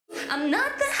I'm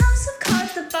not the house of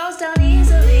cards that falls down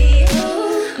easily.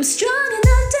 I'm strong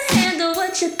enough to handle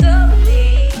what you throw at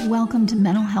me. Welcome to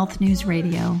Mental Health News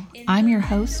Radio. I'm your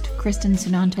host, Kristen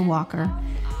Sunanta Walker.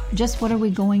 Just what are we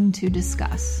going to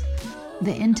discuss?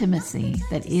 The intimacy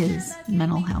that is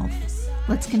mental health.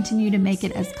 Let's continue to make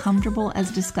it as comfortable as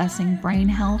discussing brain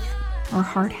health or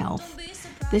heart health.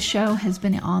 This show has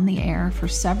been on the air for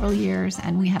several years,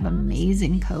 and we have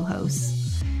amazing co-hosts.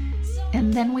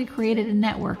 And then we created a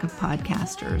network of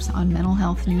podcasters on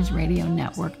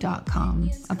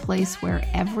mentalhealthnewsradionetwork.com, a place where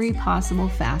every possible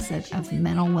facet of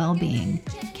mental well-being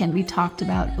can be talked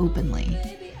about openly.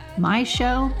 My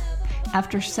show,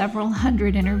 after several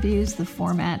hundred interviews, the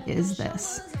format is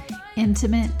this: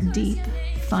 intimate, deep,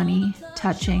 funny,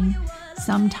 touching,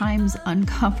 sometimes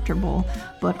uncomfortable,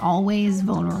 but always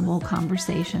vulnerable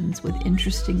conversations with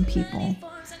interesting people.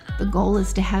 The goal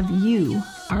is to have you,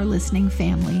 our listening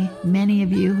family, many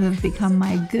of you who have become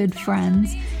my good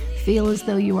friends, feel as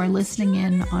though you are listening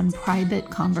in on private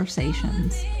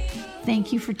conversations.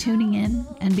 Thank you for tuning in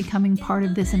and becoming part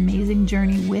of this amazing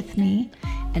journey with me,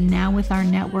 and now with our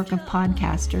network of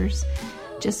podcasters.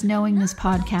 Just knowing this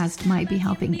podcast might be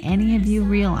helping any of you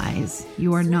realize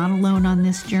you are not alone on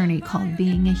this journey called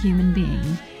being a human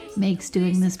being makes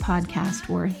doing this podcast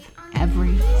worth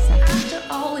every second. After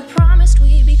all we promised,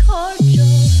 we'd be cordial.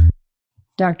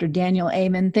 Dr. Daniel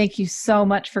Amen, thank you so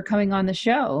much for coming on the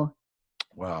show.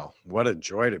 Wow, what a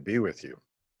joy to be with you.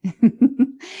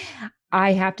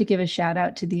 I have to give a shout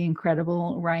out to the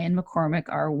incredible Ryan McCormick,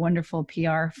 our wonderful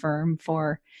PR firm,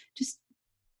 for just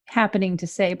happening to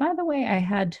say, by the way, I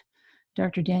had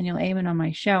Dr. Daniel Amen on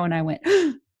my show, and I went,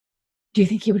 do you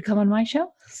think he would come on my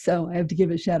show? So I have to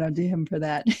give a shout out to him for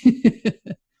that.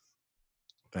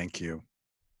 Thank you.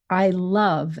 I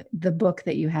love the book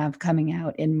that you have coming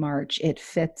out in March. It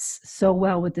fits so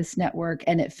well with this network,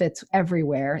 and it fits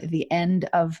everywhere. The End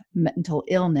of Mental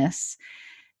Illness.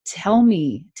 Tell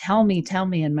me,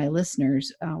 and my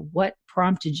listeners, what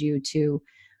prompted you to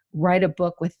write a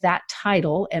book with that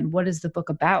title, and what is the book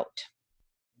about?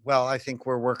 Well, I think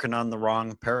we're working on the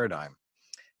wrong paradigm.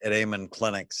 At Amen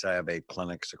Clinics, I have 8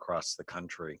 clinics across the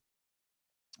country.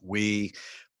 We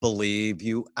believe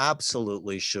you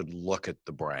absolutely should look at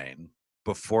the brain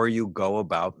before you go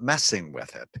about messing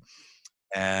with it.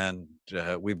 And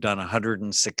we've done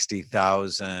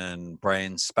 160,000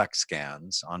 brain SPECT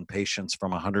scans on patients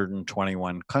from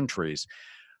 121 countries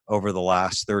over the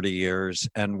last 30 years.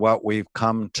 And what we've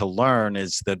come to learn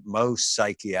is that most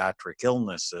psychiatric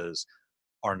illnesses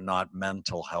are not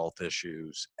mental health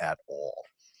issues at all,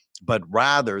 but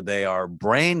rather they are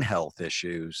brain health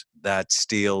issues that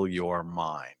steal your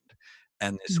mind.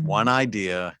 And this one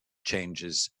idea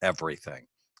changes everything.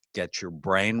 Get your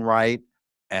brain right,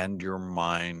 and your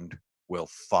mind will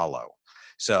follow.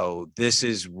 So this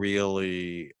is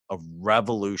really a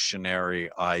revolutionary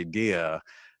idea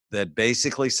that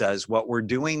basically says what we're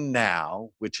doing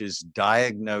now, which is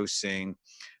diagnosing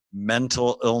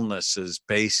mental illnesses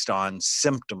based on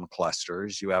symptom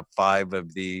clusters. You have 5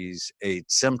 of these 8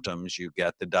 symptoms, you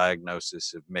get the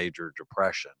diagnosis of major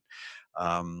depression.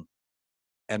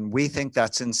 And we think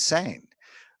that's insane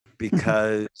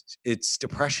because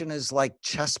depression is like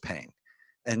chest pain.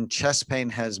 And chest pain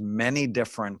has many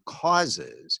different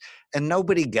causes, and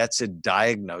nobody gets a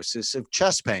diagnosis of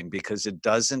chest pain because it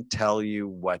doesn't tell you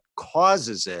what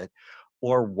causes it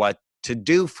or what to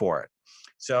do for it.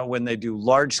 So when they do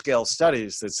large-scale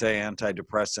studies that say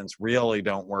antidepressants really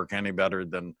don't work any better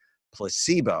than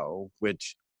placebo,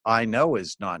 which I know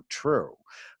is not true,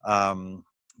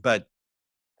 but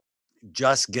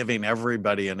just giving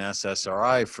everybody an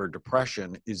SSRI for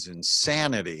depression is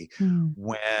insanity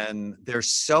when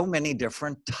there's so many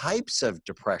different types of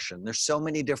depression. There's so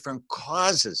many different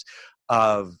causes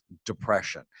of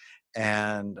depression.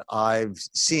 And I've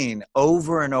seen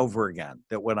over and over again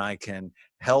that when I can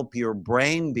help your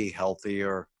brain be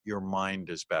healthier, your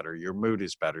mind is better, your mood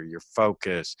is better, your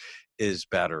focus is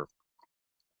better.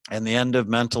 And the end of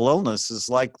mental illness is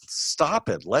like, stop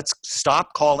it. Let's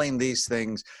stop calling these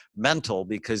things mental,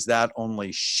 because that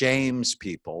only shames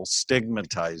people,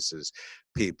 stigmatizes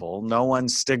people. No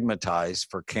one's stigmatized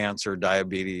for cancer,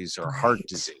 diabetes, or heart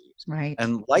disease. Right.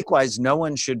 And likewise, no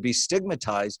one should be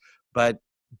stigmatized, but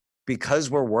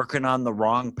because we're working on the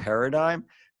wrong paradigm,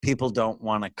 people don't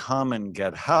want to come and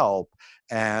get help.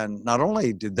 And not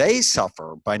only do they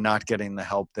suffer by not getting the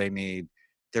help they need,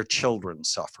 their children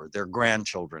suffer, their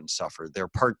grandchildren suffer, their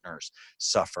partners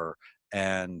suffer,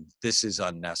 and this is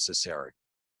unnecessary.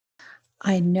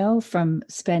 I know from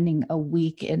spending a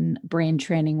week in brain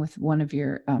training with one of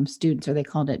your students, or they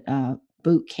called it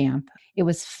boot camp. It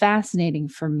was fascinating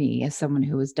for me as someone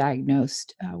who was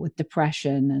diagnosed with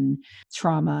depression and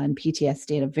trauma and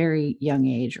PTSD at a very young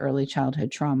age, early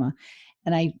childhood trauma.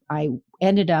 And I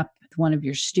ended up with one of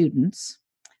your students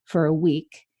for a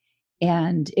week,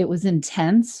 and it was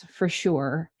intense for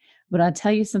sure. But I'll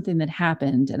tell you something that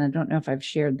happened, and I don't know if I've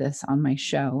shared this on my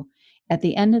show. At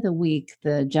the end of the week,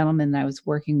 the gentleman that I was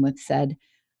working with said,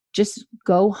 just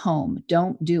go home.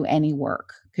 Don't do any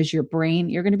work because your brain,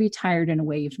 you're going to be tired in a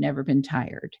way you've never been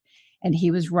tired. And he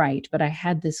was right. But I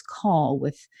had this call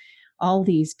with all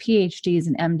these PhDs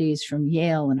and MDs from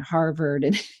Yale and Harvard.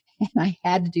 And I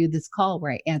had to do this call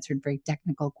where I answered very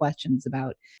technical questions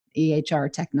about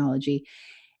EHR technology.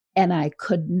 And I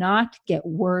could not get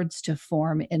words to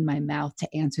form in my mouth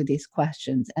to answer these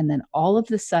questions. And then all of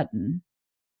a sudden,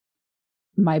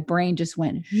 my brain just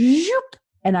went zoop,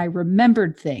 and I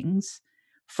remembered things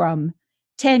from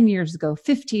 10 years ago,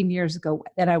 15 years ago,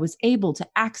 and I was able to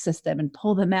access them and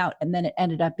pull them out. And then it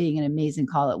ended up being an amazing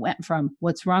call. It went from,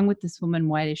 what's wrong with this woman?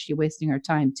 Why is she wasting her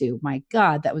time? To, my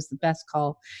God, that was the best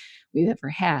call we've ever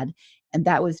had. And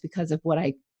that was because of what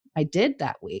I did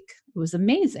that week. It was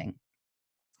amazing.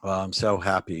 Well, I'm so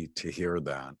happy to hear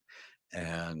that.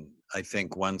 And I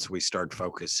think once we start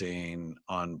focusing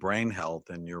on brain health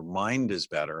and your mind is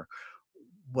better,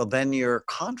 well, then your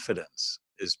confidence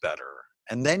is better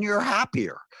and then you're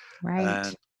happier. Right.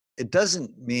 And it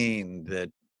doesn't mean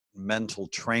that mental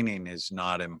training is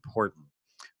not important,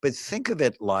 but think of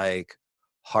it like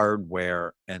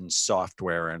hardware and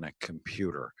software in a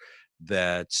computer,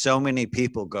 that so many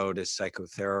people go to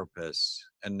psychotherapists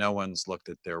and no one's looked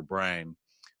at their brain.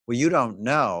 Well, you don't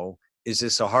know, is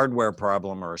this a hardware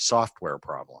problem or a software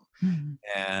problem? Mhm.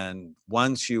 And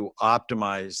once you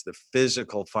optimize the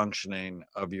physical functioning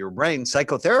of your brain,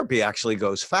 psychotherapy actually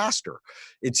goes faster.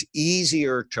 It's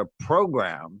easier to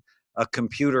program a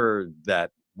computer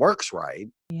that works right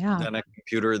Yeah. than a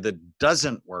computer that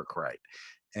doesn't work right.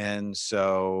 And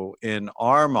so in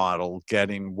our model,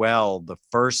 getting well, the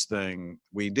first thing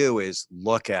we do is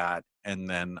look at and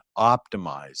then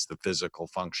optimize the physical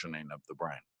functioning of the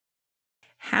brain.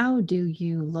 How do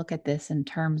you look at this in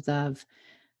terms of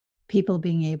people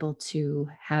being able to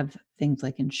have things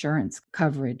like insurance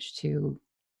coverage to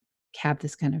have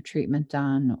this kind of treatment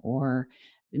done, or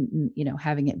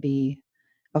having it be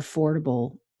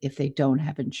affordable if they don't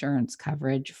have insurance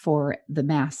coverage for the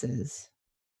masses?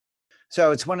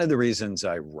 So it's one of the reasons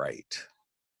I write,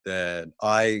 that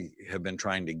I have been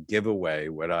trying to give away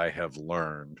what I have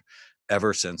learned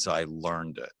ever since I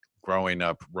learned it. Growing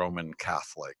up Roman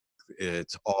Catholic,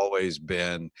 it's always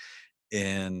been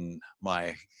in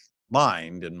my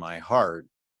mind, in my heart,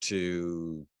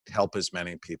 to help as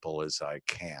many people as I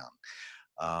can.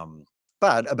 Um,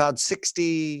 but about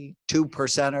 62%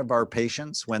 of our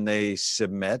patients, when they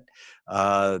submit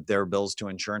their bills to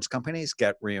insurance companies,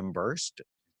 get reimbursed,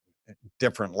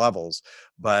 different levels.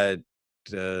 But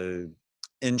uh,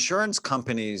 insurance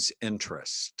companies'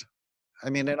 interest, I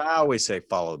mean, and I always say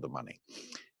follow the money.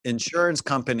 Insurance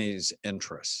companies'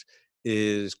 interest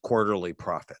is quarterly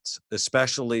profits,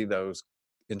 especially those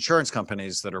insurance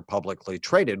companies that are publicly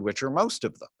traded, which are most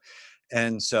of them.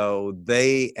 And so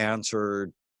they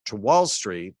answer to Wall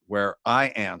Street, where I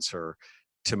answer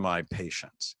to my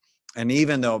patients. And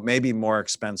even though it may be more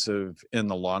expensive in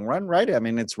the long run, right? I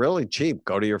mean, it's really cheap.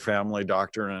 Go to your family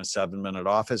doctor in a 7-minute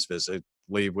office visit,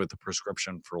 leave with a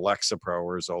prescription for Lexapro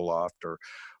or Zoloft or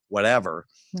whatever.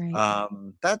 Right.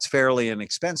 That's fairly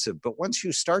inexpensive. But once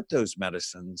you start those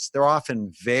medicines, they're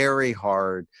often very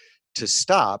hard to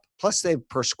stop. Plus, they've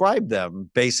prescribed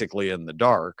them basically in the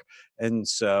dark. And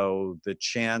so the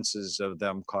chances of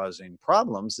them causing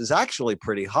problems is actually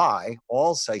pretty high.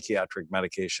 All psychiatric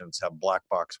medications have black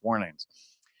box warnings.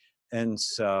 And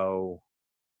so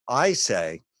I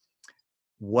say,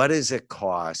 what does it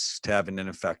cost to have an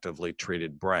ineffectively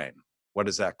treated brain? What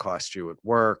does that cost you at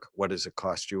work? What does it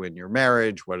cost you in your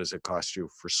marriage? What does it cost you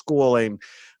for schooling,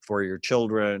 for your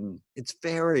children? It's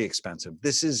very expensive.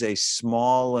 This is a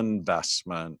small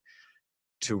investment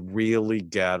to really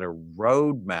get a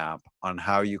roadmap on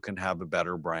how you can have a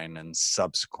better brain and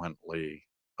subsequently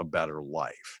a better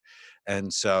life.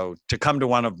 And so to come to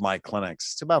one of my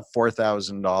clinics, it's about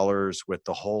 $4,000 with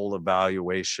the whole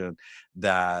evaluation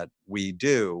that we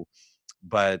do.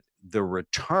 But the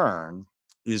return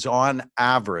is, on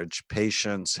average,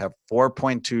 patients have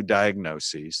 4.2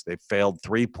 diagnoses. They failed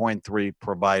 3.3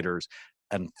 providers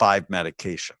and 5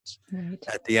 medications. Right.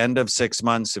 At the end of 6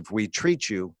 months, if we treat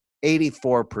you,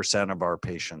 84% of our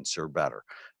patients are better.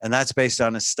 And that's based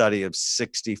on a study of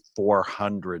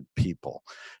 6,400 people.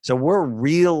 So we're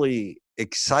really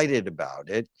excited about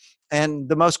it. And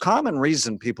the most common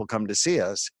reason people come to see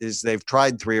us is they've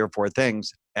tried 3 or 4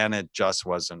 things and it just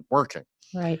wasn't working.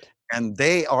 Right. And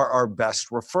they are our best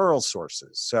referral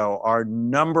sources. So our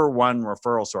number one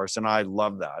referral source, and I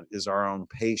love that, is our own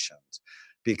patients,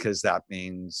 because that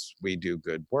means we do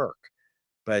good work.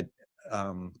 But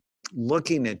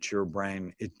looking at your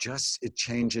brain, it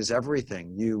changes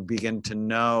everything. You begin to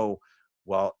know,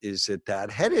 well, is it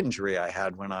that head injury I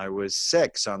had when I was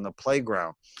 6 on the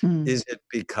playground? Is it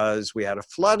because we had a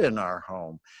flood in our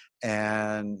home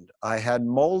and I had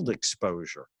mold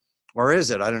exposure? Or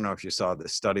is it, I don't know if you saw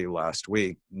this study last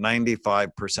week,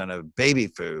 95% of baby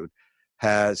food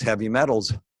has heavy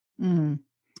metals in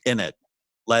it,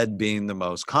 lead being the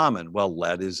most common. Well,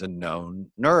 lead is a known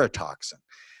neurotoxin.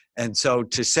 And so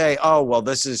to say, oh, well,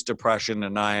 this is depression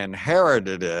and I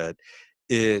inherited it,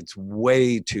 it's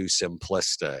way too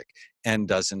simplistic and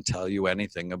doesn't tell you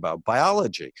anything about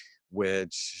biology,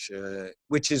 which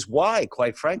is why,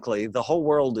 quite frankly, the whole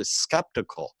world is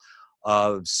skeptical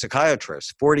of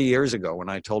psychiatrists. 40 years ago, when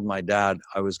I told my dad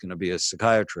I was going to be a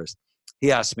psychiatrist,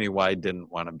 he asked me why I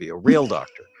didn't want to be a real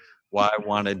doctor, why I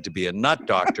wanted to be a nut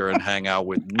doctor and hang out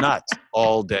with nuts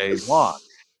all day long.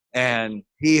 And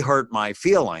he hurt my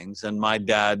feelings, and my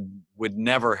dad would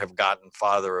never have gotten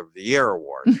Father of the Year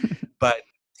award. But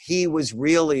he was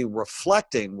really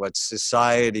reflecting what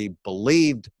society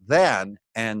believed then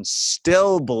and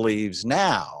still believes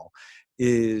now,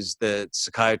 is that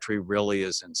psychiatry really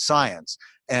isn't science.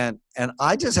 And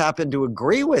I just happen to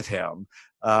agree with him.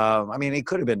 I mean, he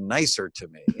could have been nicer to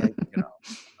me, you know,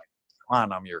 come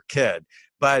on, I'm your kid.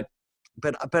 But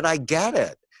I get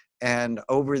it. And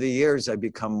over the years, I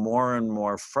become more and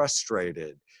more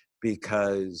frustrated,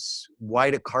 because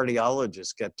why do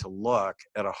cardiologists get to look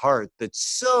at a heart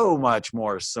that's so much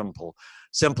more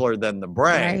simpler than the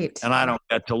brain, Right. and I don't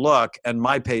get to look, and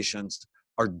my patients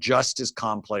are just as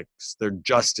complex, they're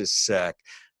just as sick,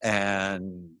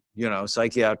 and you know,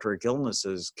 psychiatric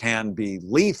illnesses can be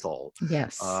lethal.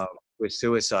 Yes. With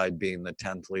suicide being the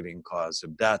 10th leading cause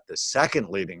of death, the second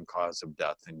leading cause of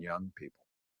death in young people.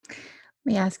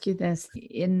 Let me ask you this.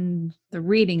 In the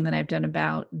reading that I've done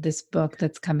about this book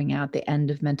that's coming out, The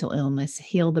End of Mental Illness,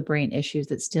 Heal the Brain Issues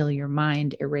That Steal Your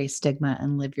Mind, Erase Stigma,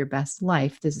 and Live Your Best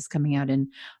Life. This is coming out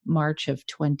in March of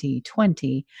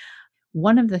 2020.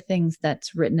 One of the things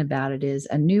that's written about it is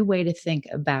a new way to think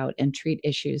about and treat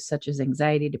issues such as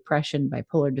anxiety, depression,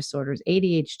 bipolar disorders,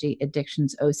 ADHD,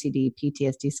 addictions, OCD,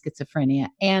 PTSD, schizophrenia,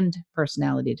 and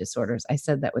personality disorders. I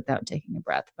said that without taking a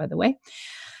breath, by the way.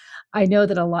 I know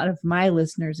that a lot of my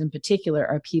listeners in particular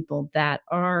are people that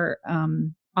are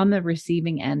on the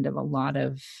receiving end of a lot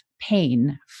of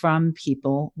pain from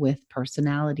people with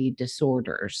personality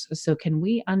disorders. So can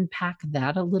we unpack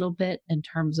that a little bit in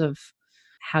terms of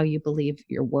how you believe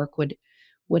your work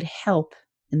would help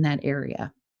in that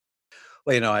area?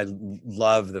 Well, you know, I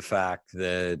love the fact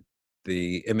that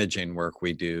the imaging work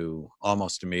we do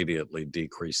almost immediately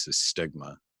decreases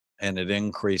stigma, and it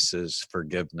increases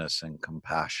forgiveness and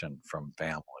compassion from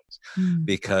families,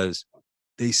 because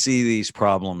they see these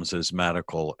problems as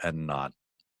medical and not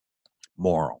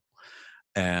moral.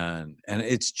 And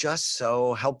it's just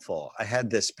so helpful. I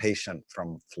had this patient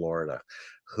from Florida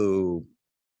who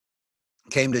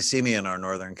came to see me in our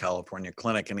Northern California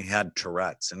clinic, and he had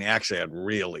Tourette's, and he actually had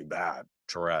really bad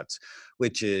Tourette's,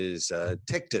 which is a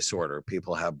tic disorder.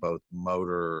 People have both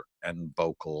motor and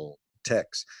vocal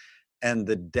tics. And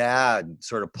the dad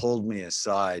sort of pulled me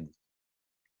aside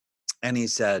and he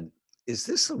said, "Is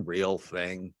this a real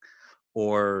thing?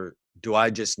 Or do I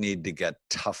just need to get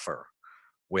tougher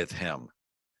with him?"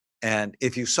 And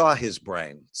if you saw his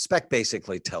brain, SPEC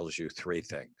basically tells you 3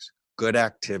 things: good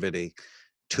activity,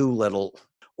 too little,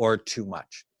 or too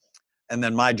much. And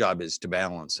then my job is to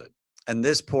balance it. And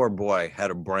this poor boy had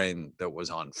a brain that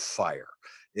was on fire.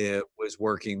 It was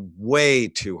working way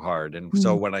too hard. And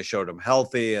so when I showed him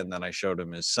healthy and then I showed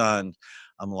him his son,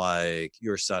 I'm like,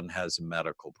 your son has a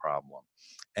medical problem.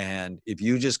 And if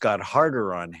you just got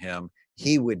harder on him,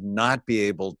 he would not be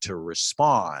able to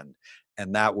respond.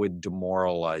 And that would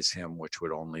demoralize him, which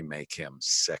would only make him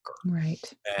sicker. Right.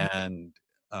 And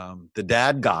the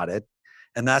dad got it.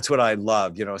 And that's what I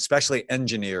love, you know, especially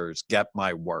engineers get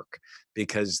my work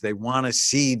because they want to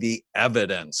see the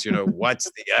evidence, you know, what's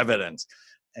the evidence?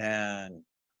 And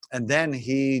then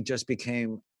he just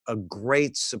became a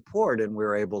great support, and we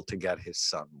were able to get his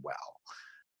son well.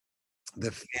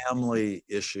 The family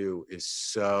issue is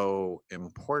so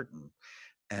important.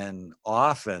 And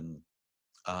often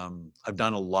I've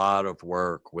done a lot of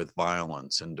work with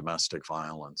violence and domestic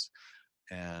violence.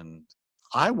 And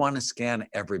I want to scan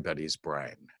everybody's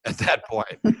brain at that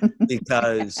point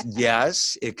because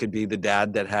yes, it could be the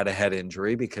dad that had a head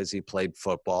injury because he played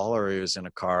football or he was in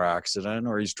a car accident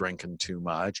or he's drinking too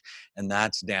much and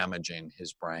that's damaging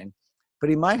his brain. But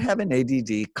he might have an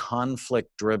ADD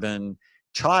conflict-driven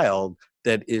child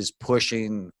that is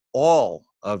pushing all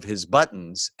of his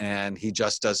buttons and he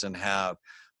just doesn't have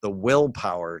the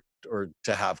willpower or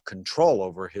to have control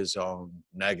over his own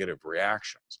negative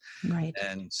reactions. Right.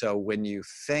 And so when you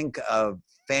think of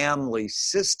family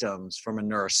systems from a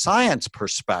neuroscience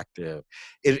perspective,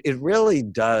 it really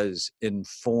does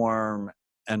inform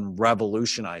and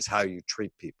revolutionize how you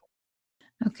treat people.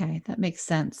 Okay, that makes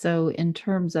sense. So, in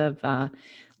terms of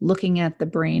looking at the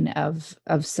brain of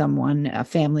someone, a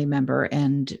family member,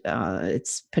 and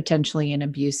it's potentially an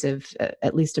abusive,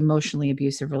 at least emotionally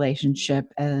abusive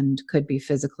relationship, and could be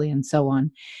physically and so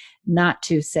on, not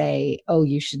to say, "Oh,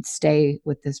 you should stay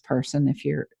with this person if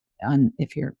you're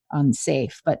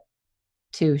unsafe," but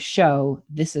to show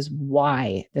this is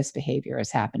why this behavior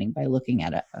is happening by looking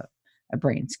at a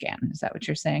brain scan. Is that what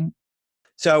you're saying?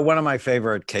 So one of my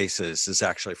favorite cases is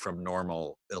actually from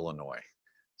Normal, Illinois.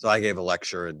 So I gave a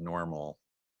lecture in Normal,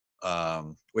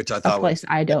 which I A thought was place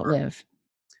I don't live.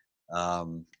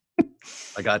 um,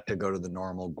 I got to go to the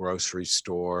Normal grocery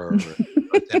store. I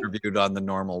was interviewed on the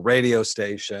Normal radio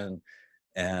station,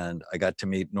 and I got to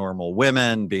meet normal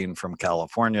women. Being from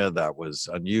California, that was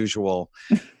unusual.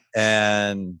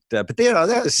 And but they have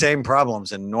the same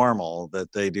problems in Normal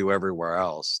that they do everywhere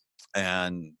else.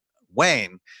 And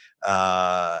Wayne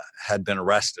had been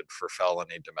arrested for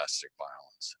felony domestic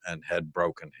violence and had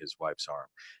broken his wife's arm,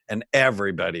 and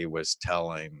everybody was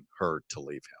telling her to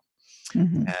leave him.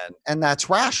 Mhm. And that's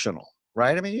rational,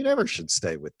 right? I mean, you never should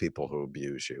stay with people who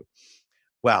abuse you.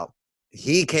 Well,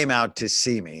 he came out to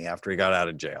see me after he got out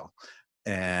of jail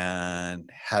and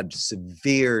had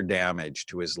severe damage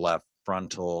to his left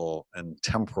frontal and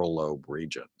temporal lobe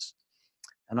regions.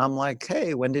 And I'm like,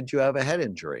 hey, when did you have a head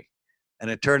injury? And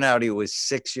it turned out he was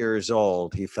 6 years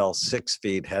old. He fell 6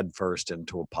 feet headfirst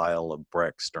into a pile of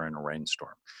bricks during a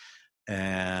rainstorm.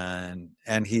 And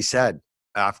he said,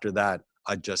 after that,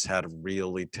 I just had a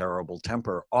really terrible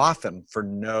temper, often for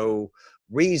no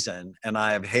reason. And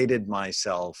I have hated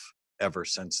myself ever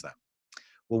since then.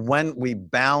 Well, when we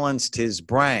balanced his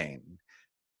brain,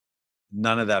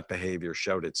 none of that behavior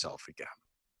showed itself again.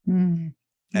 Mm,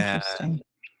 And interesting.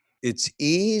 it's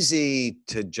easy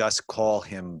to just call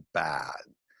him bad.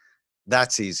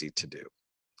 That's easy to do.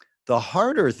 The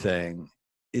harder thing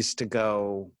is to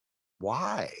go,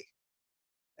 why?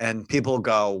 And people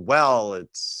go, well,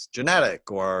 it's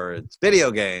genetic, or it's video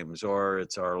games, or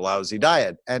it's our lousy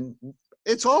diet. And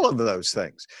it's all of those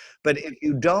things. But if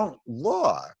you don't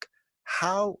look,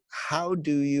 how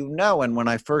do you know? And when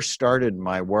I first started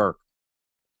my work,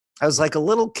 I was like a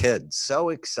little kid, so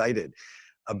excited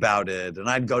about it. And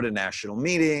I'd go to national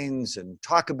meetings and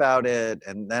talk about it.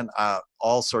 And then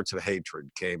all sorts of hatred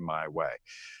came my way.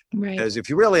 Right. Because if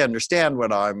you really understand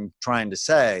what I'm trying to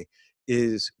say,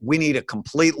 is we need a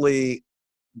completely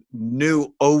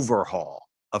new overhaul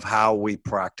of how we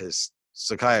practice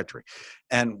psychiatry.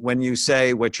 And when you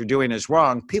say what you're doing is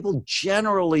wrong, people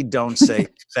generally don't say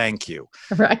thank you.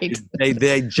 Right.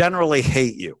 They generally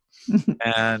hate you.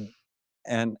 And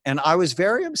I was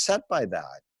very upset by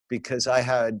that because I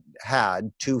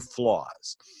had two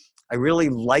flaws. I really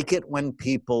like it when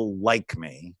people like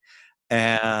me,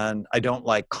 and I don't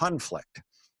like conflict.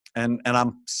 And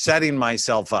I'm setting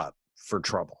myself up for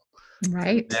trouble.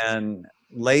 Right. And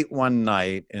late one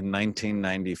night in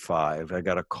 1995, I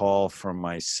got a call from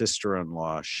my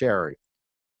sister-in-law, Sherry,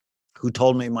 who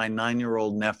told me my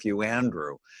 9-year-old nephew,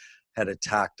 Andrew, had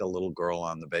attacked a little girl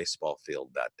on the baseball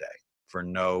field that day for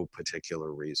no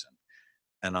particular reason.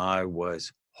 And I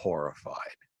was horrified.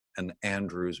 And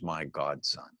Andrew's my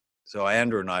godson. So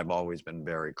Andrew and I have always been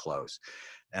very close.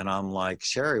 And I'm like,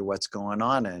 Sherry, what's going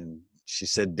on? And she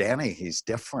said, Danny, he's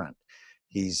different.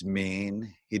 He's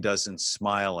mean. He doesn't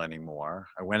smile anymore.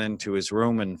 I went into his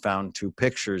room and found 2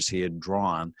 pictures he had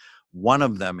drawn. One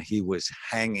of them, he was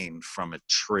hanging from a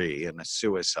tree in a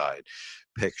suicide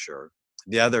picture.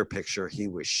 The other picture, he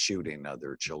was shooting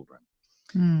other children.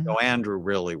 So Andrew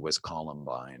really was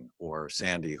Columbine or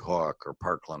Sandy Hook or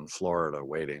Parkland, Florida,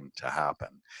 waiting to happen.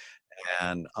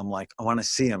 And I'm like, I want to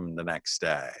see him the next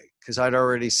day because I'd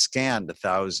already scanned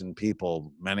 1,000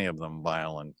 people, many of them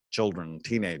violent children,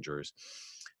 teenagers.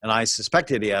 And I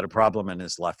suspected he had a problem in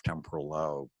his left temporal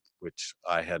lobe, which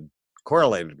I had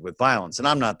correlated with violence. And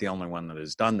I'm not the only one that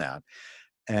has done that.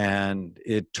 And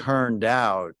it turned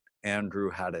out Andrew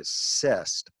had a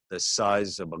cyst the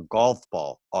size of a golf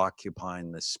ball occupying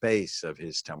the space of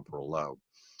his temporal lobe.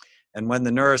 And when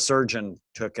the neurosurgeon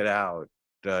took it out,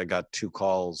 I got 2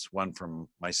 calls, one from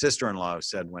my sister-in-law who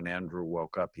said when Andrew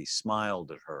woke up, he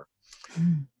smiled at her.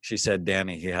 She said,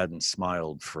 Danny, he hadn't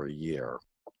smiled for a year.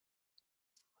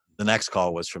 The next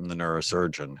call was from the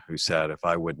neurosurgeon who said if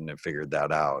I wouldn't have figured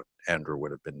that out, Andrew would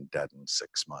have been dead in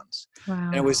 6 months. Wow.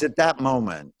 And it was at that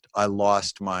moment I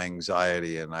lost my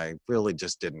anxiety, and I really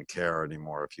just didn't care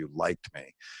anymore if you liked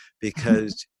me.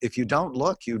 Because if you don't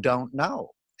look, you don't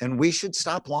know. And we should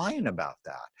stop lying about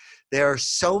that. There are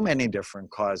so many different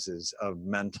causes of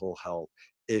mental health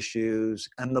issues,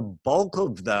 and the bulk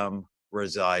of them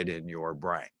reside in your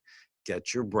brain.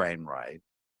 Get your brain right,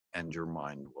 and your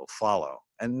mind will follow.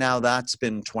 And now that's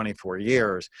been 24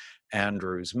 years.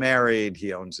 Andrew's married,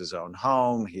 he owns his own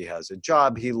home, he has a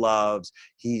job he loves,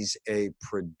 he's a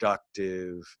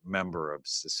productive member of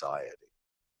society.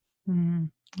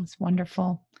 That's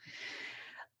wonderful.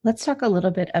 Let's talk a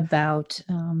little bit about,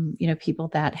 people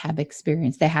that have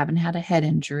experienced, they haven't had a head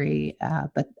injury,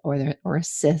 or a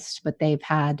cyst, but they've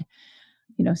had,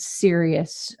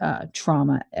 serious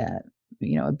trauma,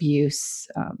 abuse,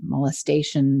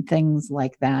 molestation, things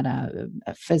like that,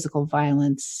 physical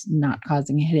violence, not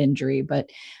causing a head injury,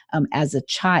 but as a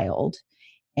child.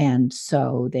 And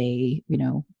so they,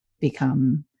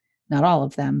 become, not all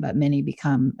of them, but many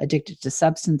become addicted to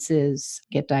substances,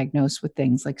 get diagnosed with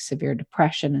things like severe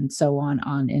depression and so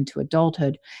on into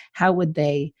adulthood. How would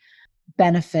they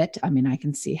benefit? I mean, I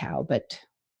can see how, but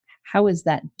how is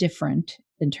that different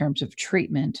in terms of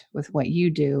treatment with what you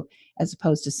do as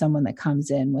opposed to someone that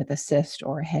comes in with a cyst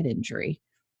or a head injury?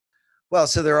 Well,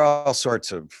 so there are all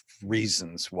sorts of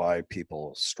reasons why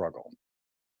people struggle.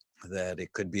 That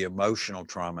it could be emotional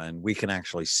trauma, and we can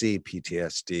actually see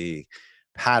PTSD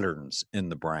patterns in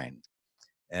the brain.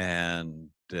 And,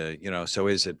 so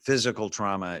is it physical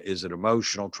trauma? Is it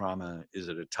emotional trauma? Is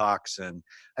it a toxin?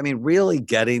 I mean, really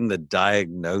getting the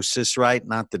diagnosis right,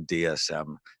 not the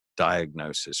DSM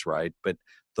diagnosis right, but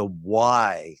the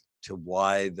why to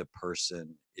why the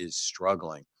person is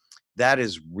struggling. That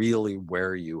is really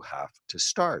where you have to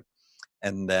start.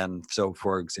 And then, so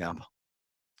for example,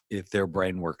 if their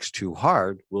brain works too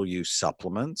hard, we'll use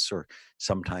supplements or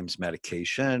sometimes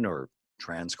medication or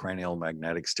transcranial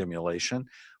magnetic stimulation.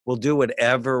 We'll do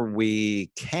whatever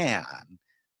we can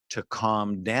to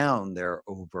calm down their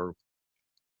overactive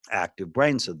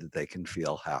brain so that they can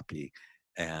feel happy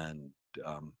and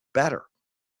better.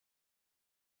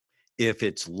 If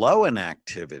it's low in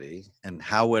activity, and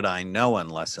how would I know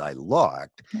unless I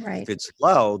looked? Right. If it's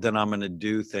low, then I'm going to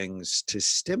do things to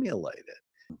stimulate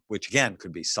it, which again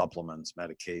could be supplements,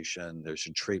 medication. There's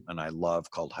a treatment I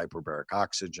love called hyperbaric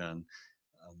oxygen.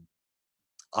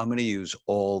 I'm going to use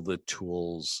all the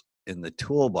tools in the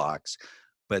toolbox,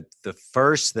 but the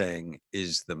first thing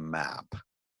is the map.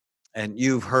 And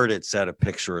you've heard it said a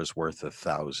picture is worth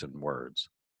 1,000 words,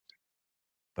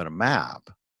 but a map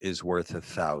is worth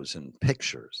 1,000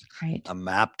 pictures. Right. A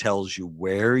map tells you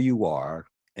where you are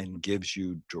and gives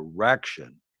you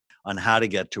direction on how to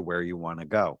get to where you want to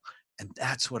go. And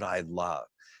that's what I love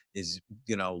is,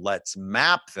 let's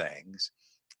map things.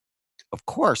 Of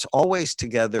course, always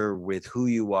together with who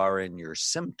you are and your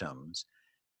symptoms,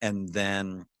 and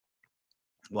then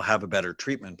we'll have a better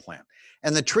treatment plan.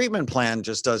 And the treatment plan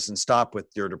just doesn't stop with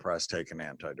you're depressed, take an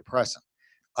antidepressant.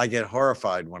 I get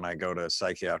horrified when I go to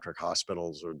psychiatric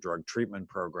hospitals or drug treatment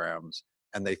programs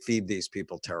and they feed these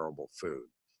people terrible food.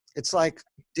 It's like,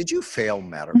 did you fail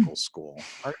medical school?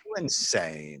 Are you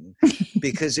insane?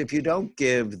 Because if you don't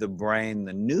give the brain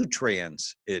the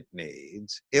nutrients it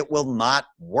needs, it will not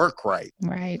work right.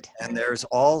 Right. And there's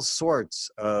all sorts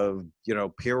of,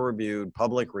 peer-reviewed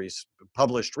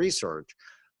published research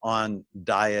on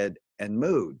diet and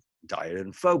mood, diet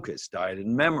and focus, diet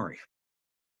and memory.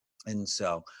 And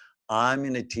so I'm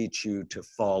going to teach you to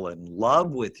fall in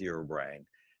love with your brain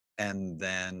and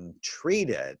then treat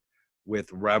it with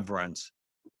reverence,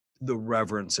 the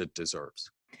reverence it deserves.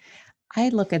 I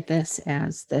look at this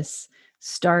as this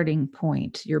starting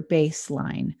point, your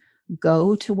baseline.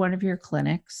 Go to one of your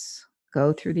clinics,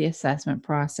 go through the assessment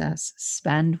process,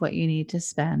 spend what you need to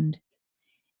spend,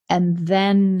 and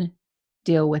then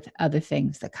deal with other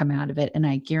things that come out of it. And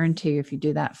I guarantee you, if you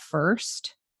do that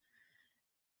first,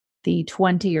 the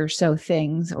 20 or so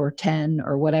things or 10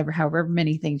 or whatever, however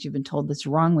many things you've been told that's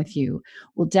wrong with you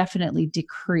will definitely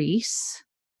decrease,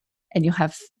 and you'll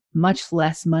have much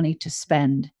less money to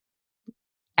spend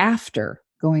after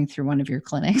going through one of your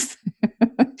clinics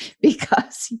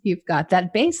because you've got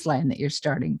that baseline that you're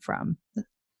starting from.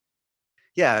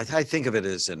 Yeah, I think of it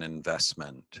as an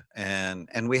investment, and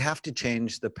we have to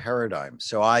change the paradigm.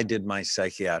 So I did my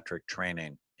psychiatric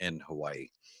training in Hawaii,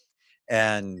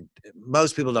 And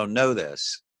most people don't know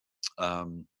this,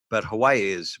 but Hawaii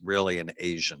is really an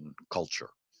Asian culture.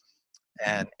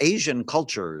 And Asian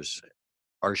cultures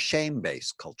are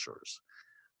shame-based cultures,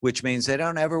 which means they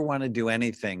don't ever want to do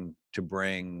anything to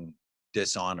bring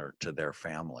dishonor to their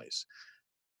families.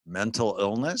 Mental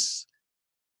illness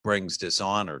brings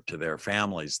dishonor to their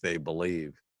families, they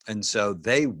believe. And so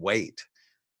they wait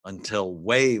until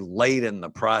way late in the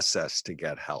process to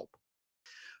get help.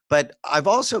 But I've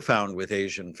also found with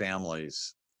Asian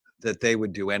families that they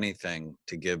would do anything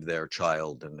to give their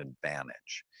child an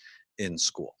advantage in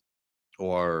school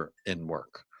or in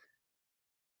work.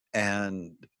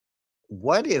 And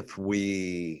what if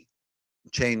we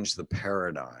change the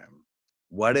paradigm?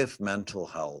 What if mental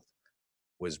health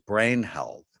was brain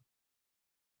health?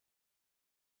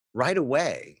 Right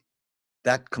away,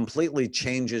 that completely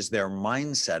changes their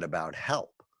mindset about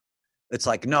help. It's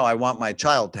like, no, I want my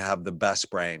child to have the best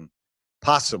brain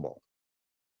possible.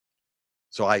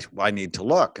 So I need to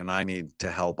look and I need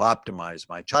to help optimize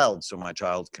my child so my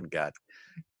child can get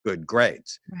good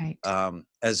grades. Right.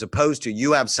 As opposed to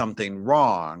you have something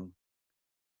wrong,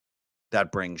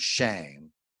 that brings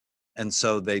shame. And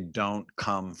so they don't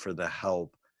come for the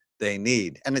help they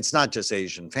need. And it's not just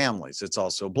Asian families, it's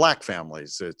also Black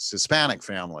families, it's Hispanic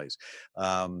families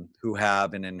who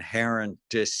have an inherent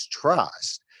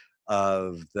distrust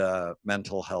of the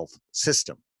mental health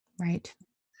system. Right.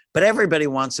 But everybody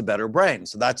wants a better brain.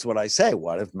 So that's what I say.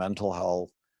 What if mental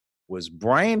health was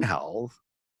brain health?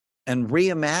 And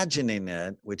reimagining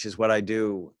it, which is what I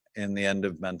do in the end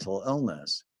of mental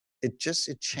illness, it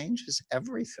changes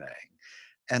everything.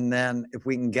 And then if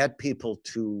we can get people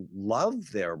to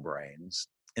love their brains,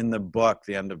 in the book,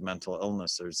 The End of Mental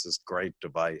Illness, there's this great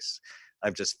device.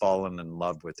 I've just fallen in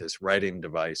love with this writing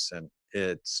device. And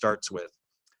it starts with,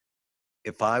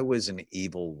 if I was an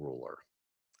evil ruler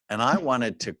and I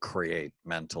wanted to create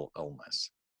mental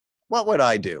illness, what would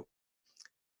I do?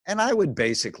 And I would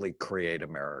basically create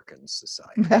American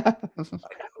society.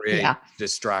 Create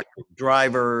distracted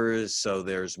drivers, so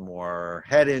there's more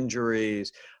head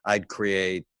injuries. I'd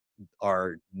create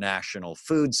our national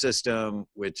food system,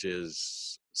 which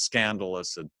is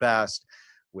scandalous at best,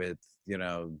 with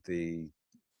the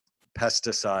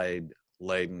pesticide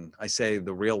laden, I say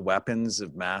the real weapons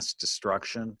of mass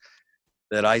destruction,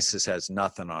 that ISIS has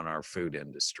nothing on our food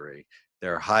industry.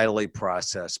 They're highly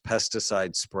processed,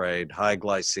 pesticide sprayed, high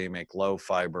glycemic, low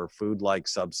fiber, food-like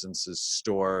substances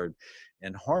stored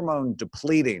in hormone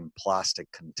depleting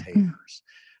plastic containers.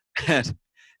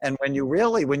 And when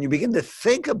you begin to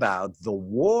think about the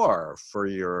war for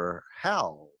your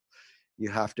health, you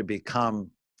have to become,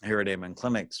 here at Amen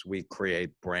Clinics, we create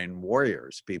brain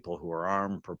warriors, people who are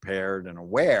armed, prepared, and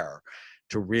aware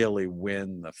to really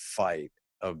win the fight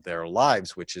of their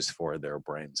lives, which is for their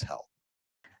brain's health.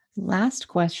 Last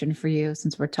question for you,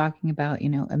 since we're talking about,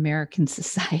 American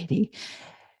society.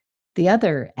 The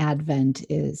other advent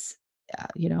is,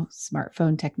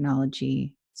 smartphone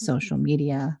technology, social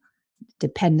media,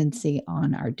 dependency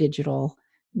on our digital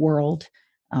world.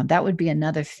 That would be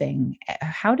another thing.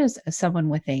 How does someone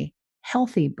with a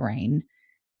healthy brain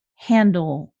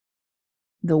handle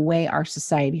the way our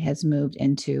society has moved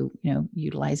into,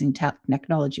 utilizing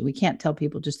technology? We can't tell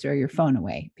people just throw your phone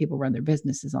away. People run their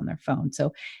businesses on their phone.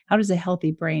 So how does a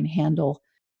healthy brain handle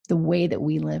the way that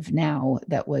we live now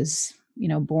that was,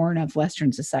 born of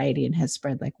Western society and has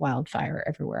spread like wildfire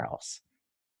everywhere else?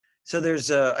 So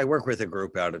I work with a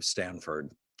group out of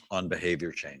Stanford on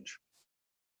behavior change.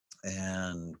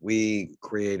 And we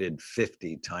created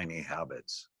 50 tiny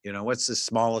habits. What's the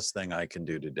smallest thing I can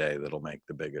do today that'll make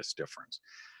the biggest difference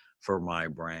for my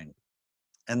brain?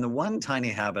 And the one tiny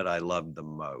habit I love the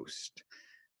most,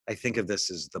 I think of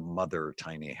this as the mother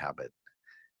tiny habit,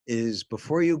 is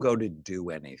before you go to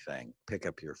do anything, pick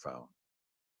up your phone,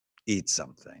 eat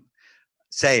something,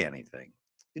 say anything.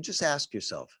 You just ask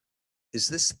yourself, is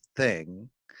this thing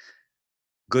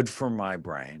good for my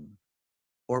brain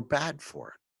or bad for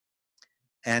it?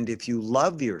 And if you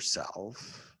love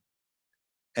yourself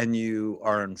and you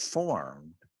are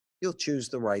informed, you'll choose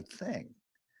the right thing.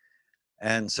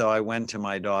 And so I went to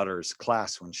my daughter's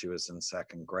class when she was in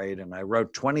second grade, and I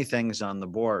wrote 20 things on the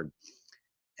board.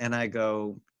 And I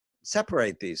go,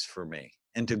 separate these for me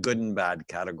into good and bad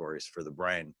categories for the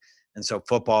brain. And so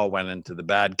football went into the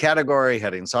bad category,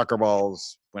 hitting soccer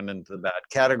balls went into the bad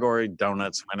category,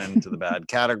 donuts went into the bad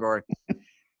category.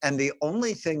 And the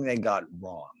only thing they got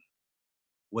wrong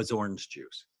was orange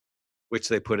juice, which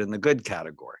they put in the good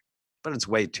category, but it's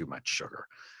way too much sugar,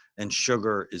 and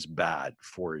sugar is bad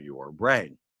for your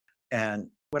brain. And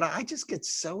I just get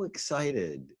so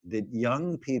excited that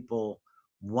young people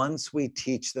once we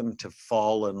teach them to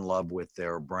fall in love with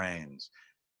their brains,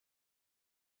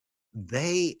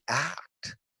 they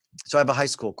act. So I have a high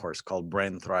school course called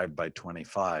Brain Thrive by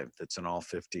 25 that's in all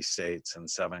 50 states and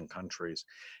 7 countries.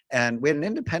 And we had an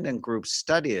independent group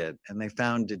study it, and they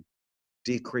found it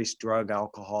decreased drug,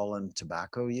 alcohol, and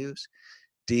tobacco use,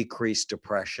 decreased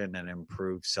depression, and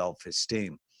improved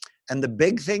self-esteem. And the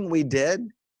big thing we did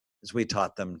is we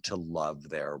taught them to love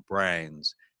their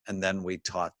brains, and then we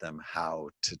taught them how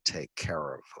to take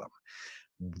care of them.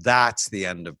 That's the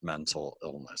end of mental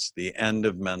illness. The end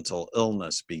of mental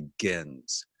illness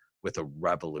begins with a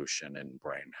revolution in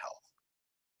brain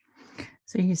health.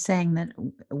 So you're saying that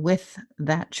with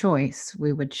that choice,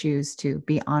 we would choose to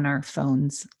be on our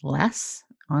phones less,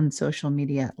 on social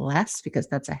media less, because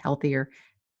that's a healthier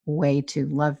way to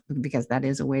love, because that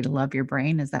is a way to love your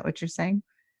brain. Is that what you're saying?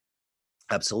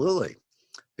 Absolutely.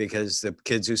 Because the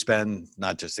kids who spend,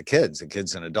 not just the kids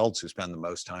and adults who spend the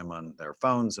most time on their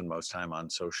phones and most time on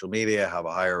social media have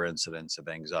a higher incidence of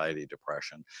anxiety,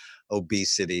 depression,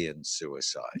 obesity, and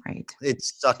suicide. Right.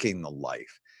 It's sucking the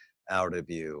life out of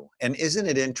you. And isn't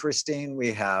it interesting?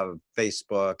 We have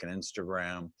Facebook and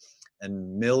Instagram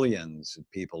and millions of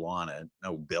people on it,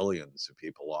 no, billions of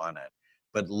people on it.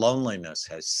 But loneliness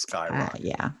has skyrocketed.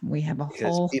 Yeah, we have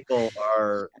because people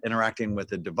are interacting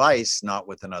with a device, not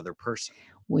with another person.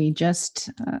 We just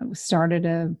started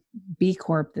a B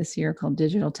Corp this year called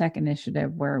Digital Tech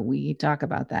Initiative, where we talk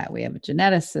about that. We have a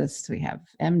geneticist, we have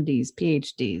MDs,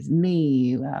 PhDs,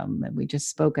 me. We just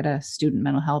spoke at a student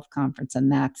mental health conference,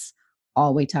 and that's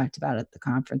all we talked about at the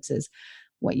conference is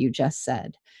what you just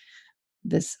said.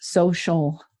 This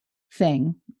social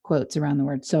thing, quotes around the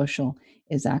word social,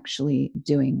 is actually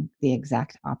doing the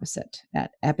exact opposite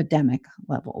at epidemic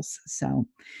levels. So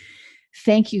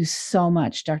thank you so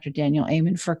much, Dr. Daniel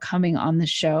Amen, for coming on the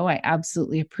show. I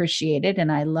absolutely appreciate it.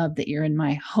 And I love that you're in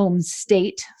my home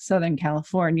state, Southern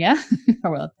California.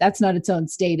 Well, that's not its own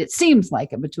state. It seems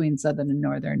like it between Southern and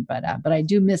Northern, but I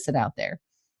do miss it out there.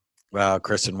 Well,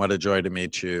 Kristen, what a joy to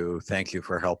meet you. Thank you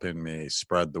for helping me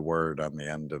spread the word on the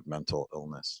end of mental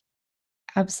illness.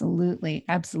 Absolutely.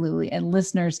 Absolutely. And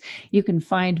listeners, you can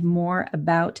find more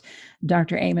about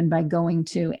Dr. Amen by going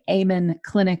to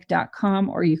amenclinic.com,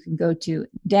 or you can go to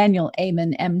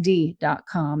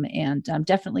danielamenmd.com and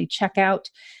definitely check out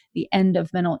The End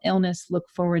of Mental Illness. Look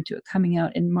forward to it coming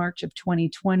out in March of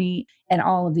 2020 and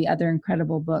all of the other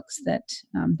incredible books that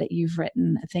you've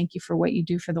written. Thank you for what you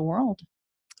do for the world.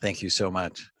 Thank you so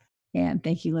much. And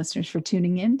thank you, listeners, for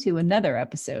tuning in to another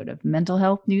episode of Mental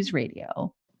Health News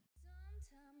Radio.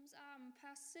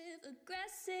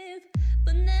 Aggressive,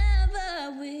 but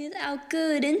never without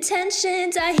good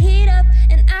intentions. I heat up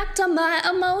and act on my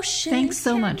emotions. Thanks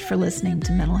so much for listening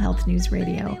to Mental Health News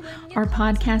Radio. Our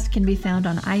podcast can be found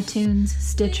on iTunes,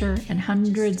 Stitcher, and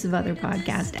hundreds of other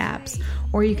podcast apps,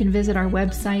 or you can visit our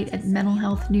website at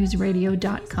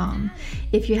mentalhealthnewsradio.com.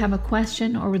 If you have a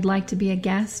question or would like to be a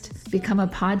guest, become a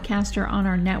podcaster on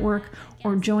our network,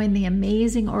 or join the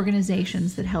amazing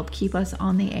organizations that help keep us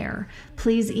on the air,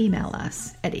 please email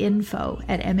us at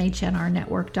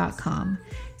info@mhnrnetwork.com.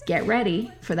 Get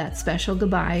ready for that special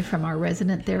goodbye from our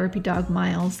resident therapy dog,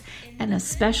 Miles, and a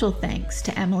special thanks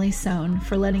to Emily Sohn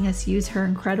for letting us use her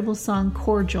incredible song,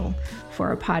 Cordial, for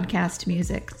our podcast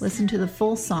music. Listen to the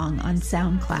full song on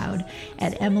SoundCloud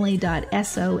at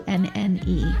emily.sonne.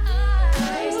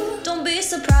 Don't be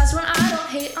surprised when I don't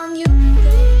hate on you.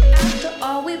 After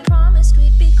all, we promised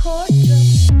we'd be cordial.